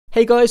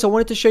Hey guys, I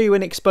wanted to show you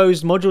an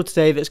Xposed module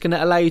today that's going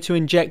to allow you to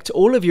inject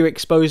all of your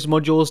Xposed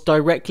modules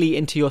directly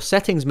into your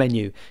settings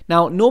menu.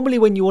 Now, normally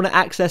when you want to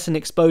access an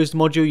Xposed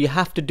module, you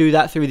have to do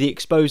that through the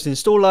Xposed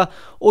installer,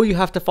 or you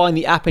have to find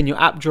the app in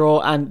your app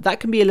drawer, and that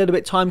can be a little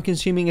bit time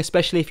consuming,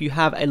 especially if you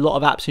have a lot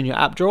of apps in your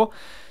app drawer.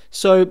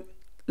 So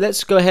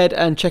let's go ahead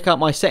and check out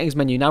my settings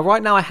menu. Now,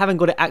 right now I haven't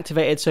got it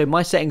activated, so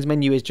my settings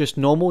menu is just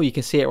normal. You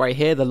can see it right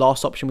here. The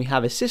last option we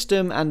have is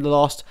system, and the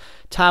last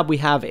tab we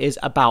have is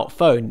about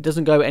phone. It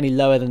doesn't go any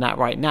lower than that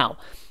right now.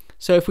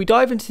 So if we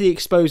dive into the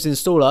Xposed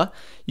installer,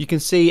 you can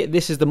see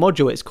this is the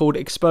module. It's called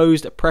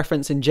Xposed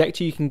Preference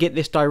Injector. You can get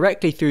this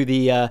directly through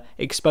the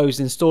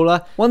Xposed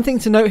installer. One thing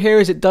to note here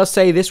is it does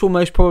say this will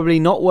most probably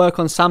not work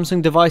on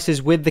Samsung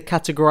devices with the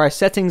categorized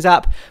settings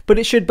app, but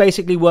it should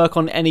basically work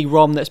on any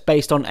ROM that's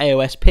based on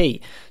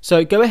AOSP.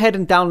 So go ahead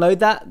and download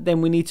that.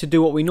 Then we need to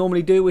do what we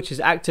normally do, which is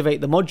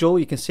activate the module.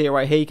 You can see it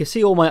right here. You can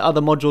see all my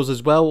other modules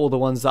as well, all the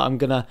ones that I'm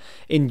gonna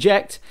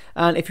inject.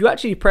 And if you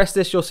actually press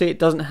this, you'll see it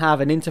doesn't have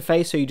an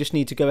interface, so you just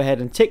need to go ahead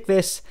and tick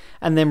this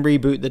and then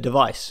reboot the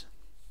device.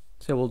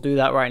 So we'll do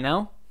that right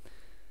now.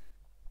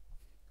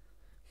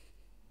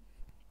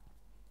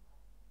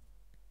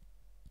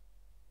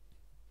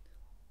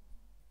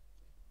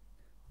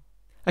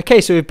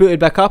 Okay, so we've booted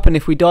back up, and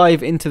if we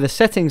dive into the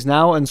settings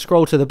now and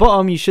scroll to the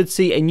bottom, you should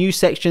see a new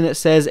section that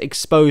says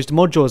Xposed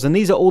modules, and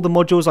these are all the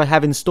modules I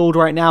have installed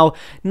right now,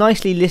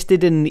 nicely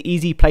listed in an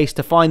easy place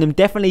to find them.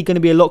 Definitely going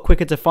to be a lot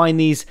quicker to find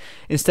these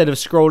instead of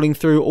scrolling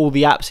through all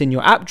the apps in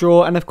your app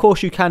drawer, and of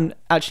course you can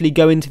actually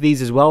go into these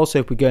as well. So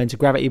if we go into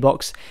Gravity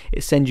Box,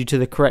 it sends you to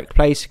the correct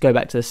place. Go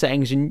back to the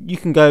settings and you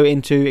can go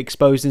into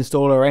Xposed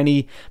installer or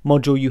any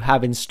module you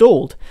have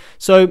installed.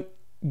 So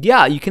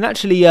yeah, you can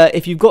actually,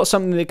 if you've got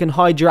something that can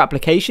hide your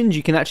applications,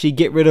 you can actually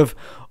get rid of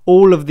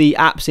all of the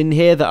apps in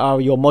here that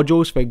are your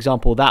modules. For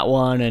example, that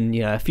one and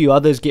a few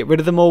others, get rid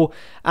of them all,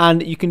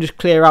 and you can just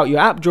clear out your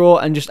app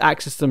drawer and just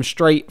access them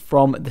straight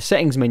from the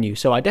settings menu.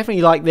 So I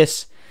definitely like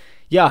this.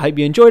 Yeah, I hope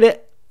you enjoyed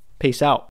it. Peace out.